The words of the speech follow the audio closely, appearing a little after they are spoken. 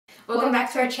Welcome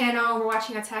back to our channel. We're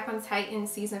watching Attack on Titan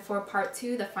Season 4 Part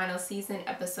 2, the final season,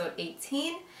 episode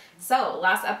 18. So,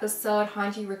 last episode,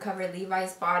 Hanji recovered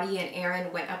Levi's body and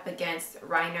Eren went up against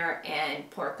Reiner and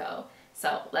Porco.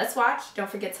 So, let's watch. Don't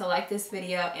forget to like this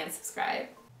video and subscribe.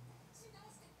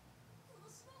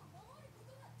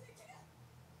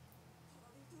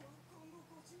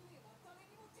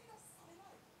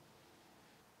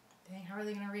 Dang, how are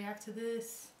they gonna react to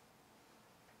this?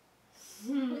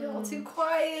 We're all too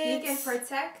quiet. He can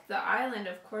protect the island,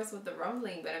 of course, with the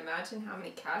rumbling, but imagine how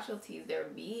many casualties there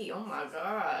would be. Oh my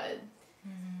god. I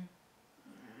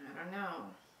don't know.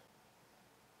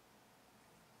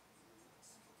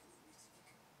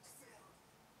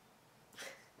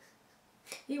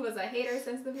 He was a hater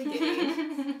since the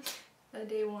beginning. A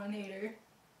day one hater.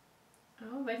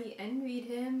 Oh, but he envied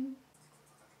him.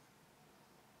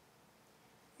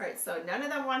 Alright, so none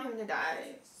of them want him to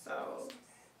die, so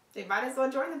they might as well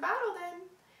join the battle then.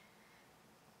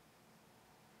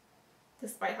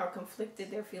 Despite how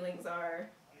conflicted their feelings are.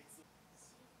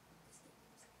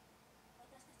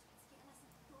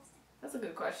 That's a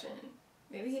good question.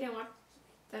 Maybe he didn't want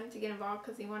them to get involved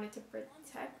because he wanted to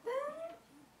protect them?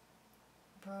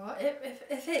 Bro,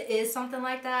 if it is something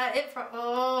like that,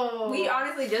 we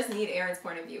honestly just need Eren's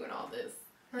point of view in all this.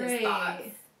 His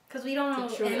thoughts. Because we don't know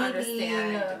to truly anything.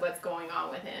 understand what's going on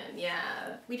with him.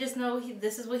 Yeah. We just know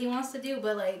this is what he wants to do,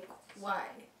 but like, why?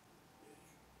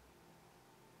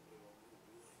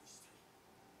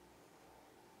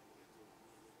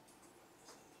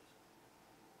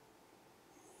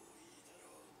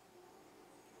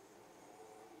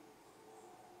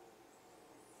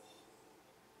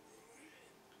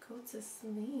 Go to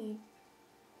sleep.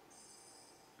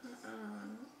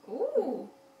 Ooh.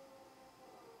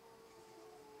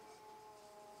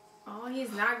 Oh,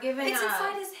 he's not giving up.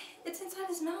 It's inside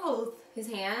his mouth. His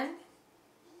hand?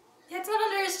 Yeah, it's not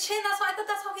under his chin. That's why I thought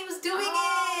that's how he was doing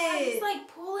it. He's like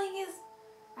pulling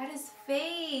at his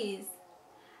face.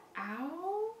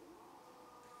 Ow.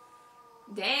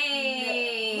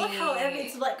 Dang. Look how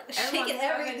it's like shaking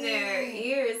everything. In their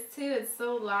ears too. It's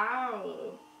so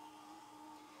loud.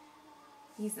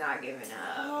 He's not giving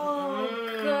up.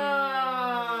 Oh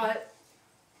god.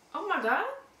 Oh my god.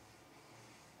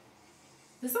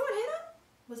 Did someone hit him?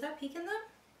 Was that peeking them?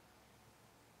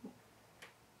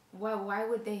 Well, why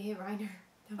would they hit Reiner?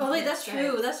 Oh wait, that's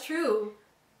true. That's true.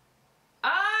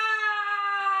 Ah!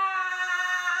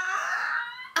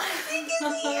 I think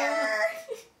it's here.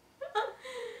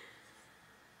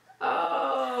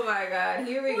 Oh my god,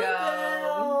 here we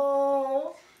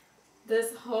go.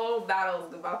 This whole battle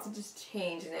is about to just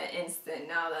change in an instant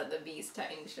now that the Beast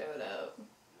Titan showed up.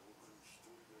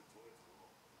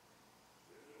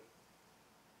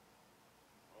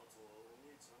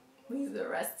 Leave the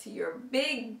rest to your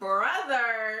big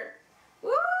brother.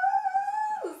 Woo!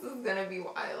 This is gonna be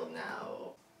wild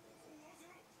now.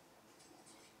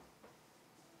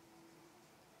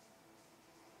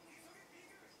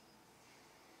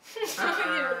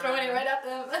 You were throwing it right at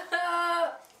them.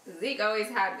 Zeke always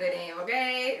had good aim,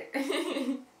 okay?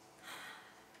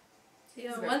 You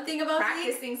know, one thing about Zeke,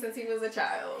 practicing since he was a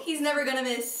child. He's never gonna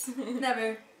miss.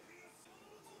 Never.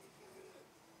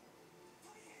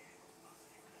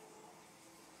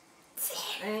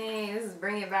 Dang, this is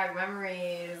bringing back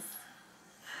memories.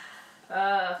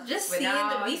 Just seeing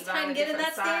the Beast Titan get in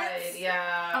that stance.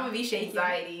 Yeah. I'm gonna be shaking.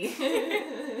 Anxiety.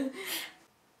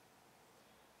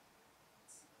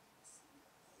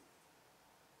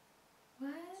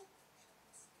 What?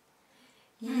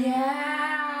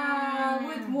 Yeah,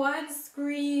 with one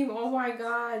scream. Oh my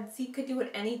god. Zeke could do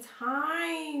it any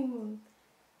time.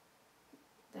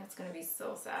 That's gonna be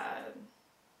so sad.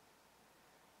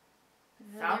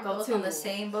 Falco both on the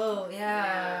same boat,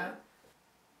 yeah.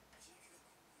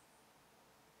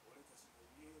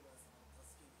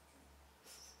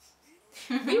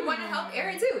 We want to help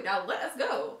Eren too. Now let us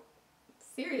go.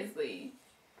 Seriously.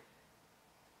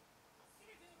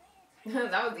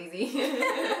 That was easy.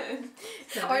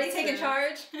 Already taking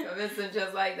charge. Convince him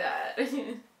just like that.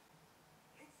 And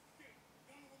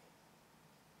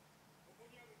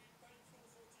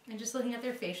just looking at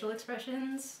their facial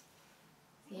expressions.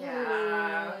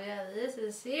 Yeah. Ooh, yeah, this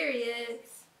is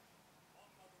serious.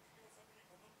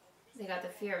 They got the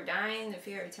fear of dying, the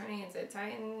fear of turning into a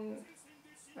Titan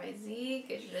by Zeke.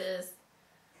 It's just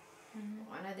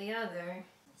one or the other.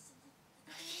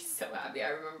 She's so happy. I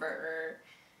remember her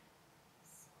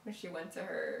when she went to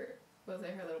her, was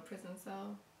it her little prison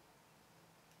cell?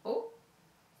 Oh.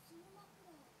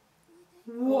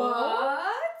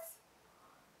 What?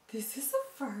 This is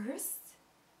a first?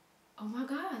 Oh my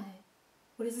god.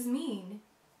 What does this mean?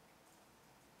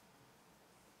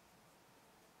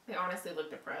 They honestly look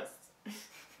depressed.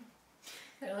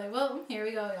 They're like, well, here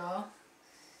we go, y'all.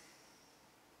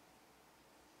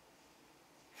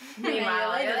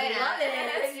 Meanwhile, Elena's loving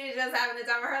it. she's just having the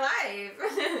time of her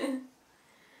life.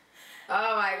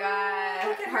 Oh my god.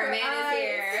 Look at Her her man eyes. is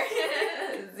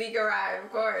here. Zeke arrived,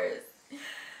 of course.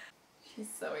 She's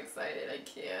so excited, I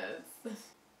can't.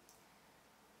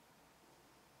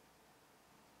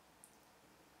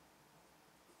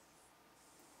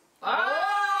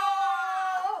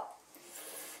 Oh!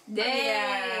 Dang!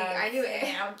 Yeah. I knew it.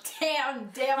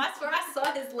 Damn! I swear I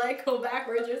saw his leg go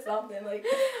backwards or something. Like,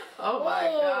 Oh my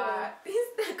whoa. god.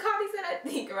 Connie said I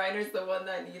think Reiner's the one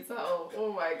that needs help.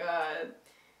 Oh my god.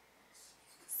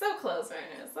 So close,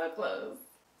 Reiner. So close.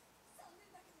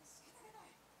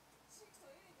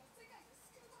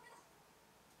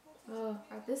 Oh,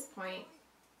 at this point.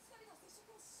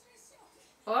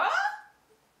 Oh!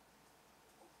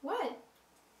 What?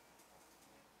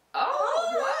 Oh,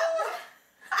 what?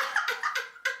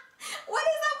 What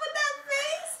is up with that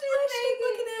face? why is she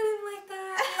looking at him like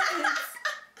that?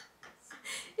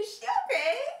 Is she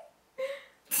okay?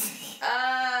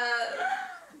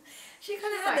 She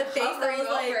kind of had the face that was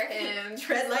like, him.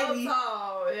 tread lightly. So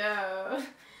tall, yeah.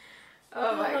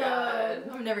 Oh my god.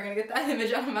 I'm never gonna get that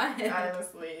image out of my head.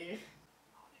 Honestly.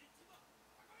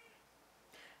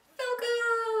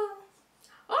 Falco!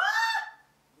 Ah!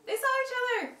 They saw each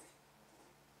other.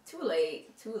 Too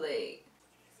late. Too late.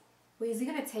 Wait, is he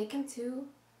gonna take him to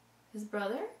his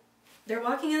brother? They're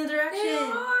walking in the direction. They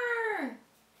are.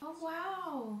 Oh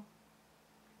wow.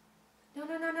 No.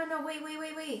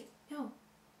 Wait. No.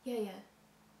 Yeah.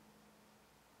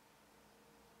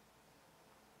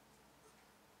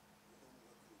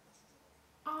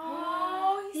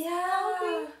 Oh, he's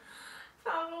Yeah.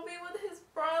 Falco be with his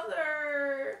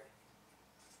brother.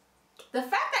 The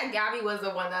fact that Gabby was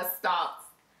the one that stopped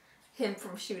him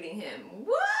from shooting him.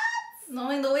 What?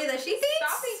 Knowing the way that she thinks,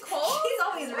 Stopping cold? she's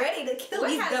always ready to kill What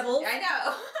these has- devils. I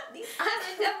know. These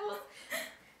island devils.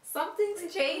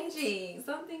 Something's changing.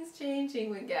 Something's changing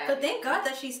with Gabby. But thank God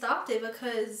that she stopped it,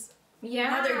 because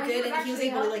now they're good and he was actually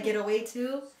able to like helping. get away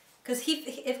too. Because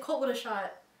if Colt would have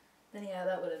shot, then yeah,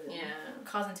 that would have been Yeah.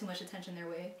 causing too much attention their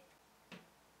way.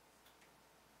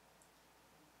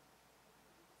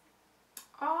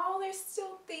 Oh, they're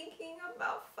still thinking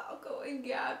about Falco and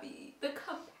Gabby. The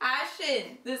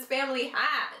compassion this family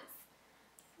has.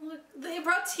 Look, they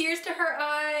brought tears to her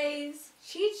eyes.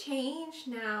 She changed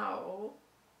now.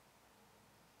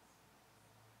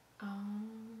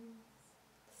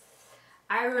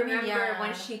 I remember yeah.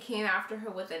 when she came after her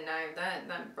with a knife.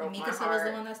 That broke my Mikasa heart. was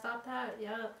the one that stopped that.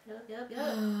 Yep.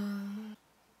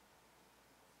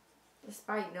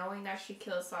 Despite knowing that she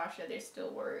killed Sasha, they're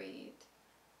still worried.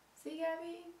 See,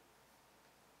 Gabby?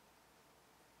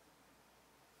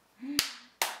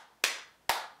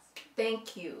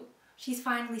 Thank you. She's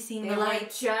finally seen They the were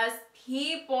light. just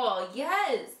people.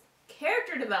 Yes.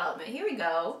 Character development. Here we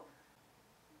go.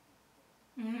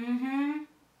 Mm-hmm.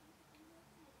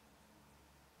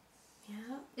 Yeah.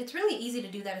 It's really easy to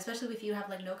do that, especially if you have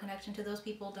like no connection to those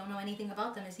people, don't know anything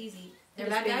about them. It's easy. They're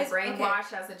Just bad being guys.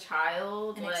 brainwashed as a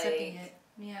child. And like, accepting it.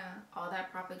 Yeah. all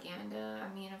that propaganda.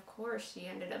 I mean, of course she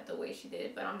ended up the way she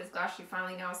did, but I'm just glad she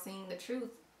finally now seeing the truth.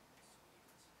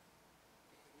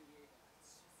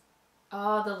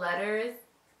 Oh, the letters?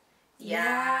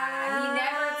 Yeah. He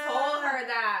never told her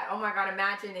that. Oh my god,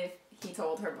 imagine if he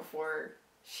told her before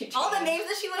she changed. All the names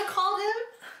that she would have called him.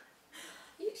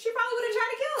 She probably would have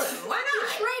tried to kill him. Why not?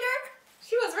 Traitor.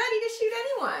 She was ready to shoot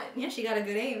anyone. Yeah, she got a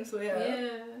good aim, so yeah.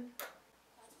 Yeah.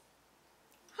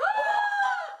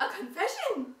 A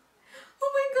confession? Oh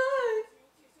my god.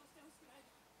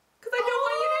 Because I don't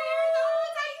want you to hear the whole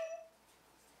Titan.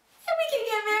 And we can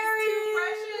get married.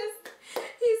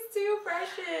 He's too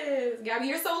precious. Gabby,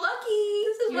 you're so lucky.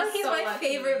 This is why he's my lucky.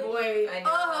 favorite boy. I know.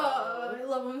 Oh, I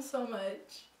love him so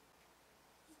much.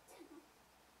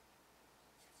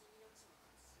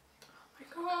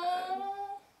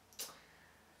 Oh,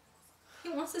 he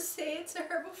wants to say it to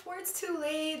her before it's too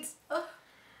late. Oh,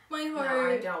 my No, I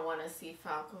heart. don't want to see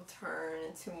Falco turn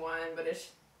into one, but it's...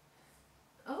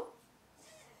 Oh.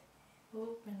 Oh,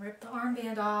 and rip the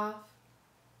armband off.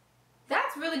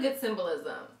 That's really good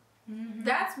symbolism. Mm-hmm.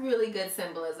 That's really good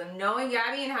symbolism. Knowing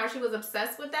Gabby and how she was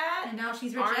obsessed with that. And now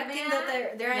she's rejecting armband,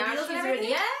 that their now ideals and she's everything.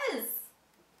 Yes.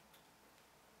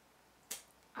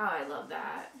 Oh, I love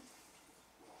that.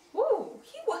 Woo.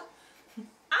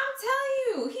 I'm telling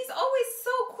you, he's always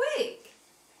so quick.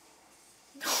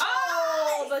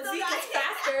 Oh, but Zeke is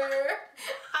faster.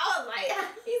 I was like,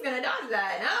 he's gonna dodge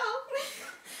that.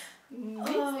 No.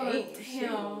 Oh, Zeke ain't damn.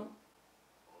 shit.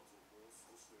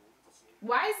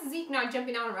 Why is Zeke not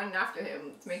jumping down and running after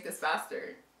him to make this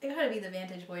faster? It gotta be the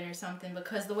vantage point or something,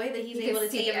 because the way that he's He able can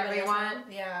to take see everyone.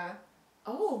 everyone. Yeah.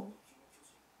 Oh.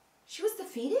 She was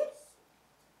defeated?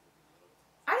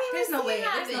 I didn't There's even no see way. it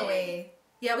happen. There's no way.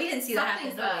 Yeah, we didn't see that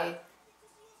happen. Something's No way. up.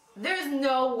 There's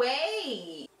no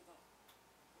way.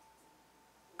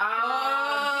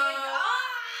 I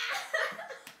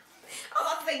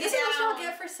was about to say, This is what y'all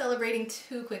get for celebrating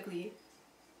too quickly.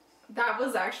 That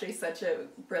was actually such a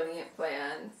brilliant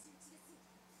plan.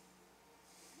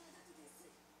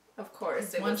 Of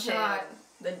course, it one was shot. him,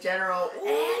 the general. And they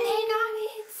got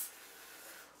it.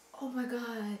 Oh my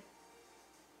god.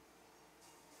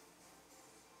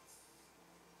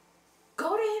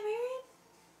 Go to him, Aaron.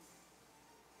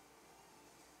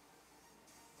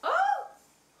 Oh!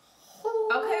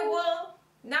 Okay, well,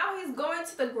 now he's going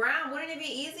to the ground. Wouldn't it be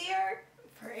easier?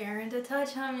 For Aaron to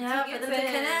touch him, yeah, To for get them to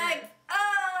in. connect.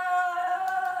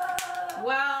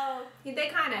 Well, they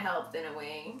kind of helped in a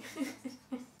way.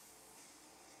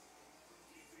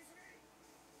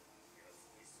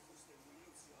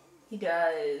 He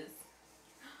does.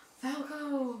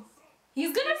 Falco.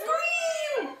 He's gonna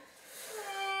scream!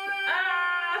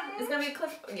 Ah! It's gonna be a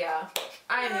cliff. Yeah.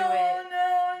 I knew it.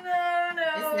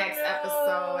 No. It's next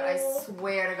episode. I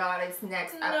swear to God, it's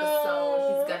next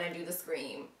episode. He's gonna do the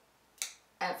scream.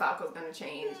 And Falco's gonna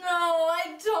change. No,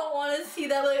 I don't want to see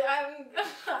that. Like,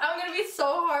 I'm gonna be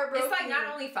so heartbroken. It's like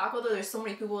not only Falco, though, there's so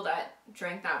many people that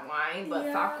drank that wine, but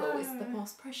Yeah. Falco is the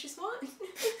most precious one.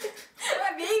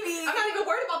 My baby. I'm not even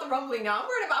worried about the rumbling now. I'm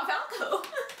worried about Falco.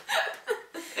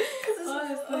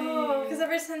 Honestly. Because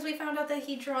ever since we found out that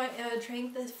he drank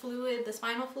the fluid, the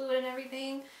spinal fluid and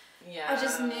everything, Yeah. I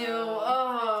just knew.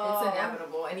 Oh. It's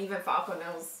inevitable. And even Falco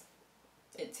knows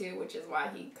it too, which is why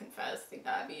he confessed to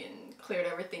Gabby and cleared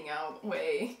everything out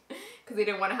way. Because he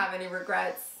didn't want to have any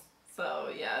regrets. So,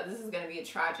 yeah, this is going to be a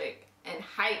tragic and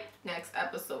hype next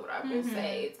episode, I will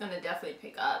say. It's going to definitely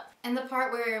pick up. And the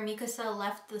part where Mikasa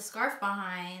left the scarf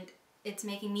behind, it's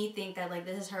making me think that, like,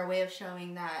 this is her way of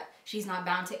showing that she's not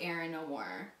bound to Eren no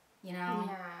more. You know?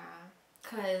 Yeah.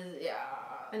 Because, yeah.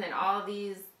 And then all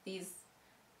this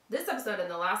episode and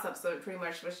the last episode pretty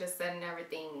much was just setting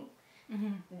everything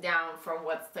down for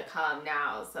what's to come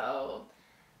now. So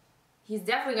he's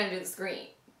definitely gonna do the scream.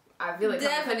 I feel like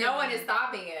Definitely. no one is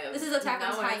stopping him. This is Attack on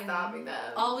No one is Titan. stopping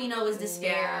them. All we know is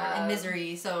despair Yeah. and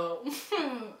misery, so.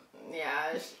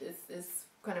 Yeah, it's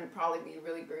gonna probably be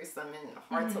really gruesome and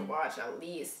hard to watch at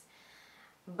least.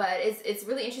 But it's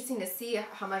really interesting to see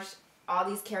how much all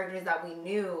these characters that we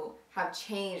knew have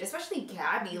changed, especially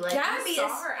Gabby. Like, Gabby he saw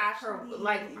her at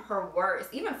especially. her worst.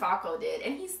 Even Falco did,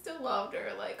 and he still loved her.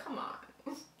 Like, come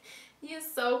on. He is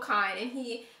so kind, and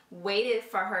he waited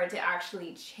for her to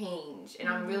actually change, and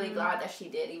I'm really glad that she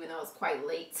did, even though it was quite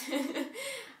late.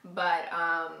 But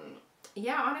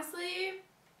yeah, honestly,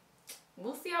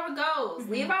 we'll see how it goes.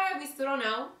 Levi, we still don't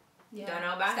know. Yeah. Don't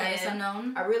know about Status him.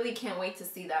 unknown. I really can't wait to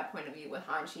see that point of view with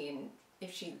Hanshi, and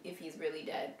if he's really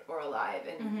dead or alive,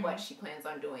 and what she plans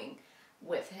on doing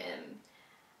with him.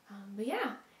 But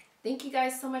yeah, thank you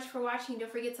guys so much for watching.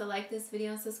 Don't forget to like this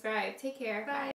video and subscribe. Take care. Bye.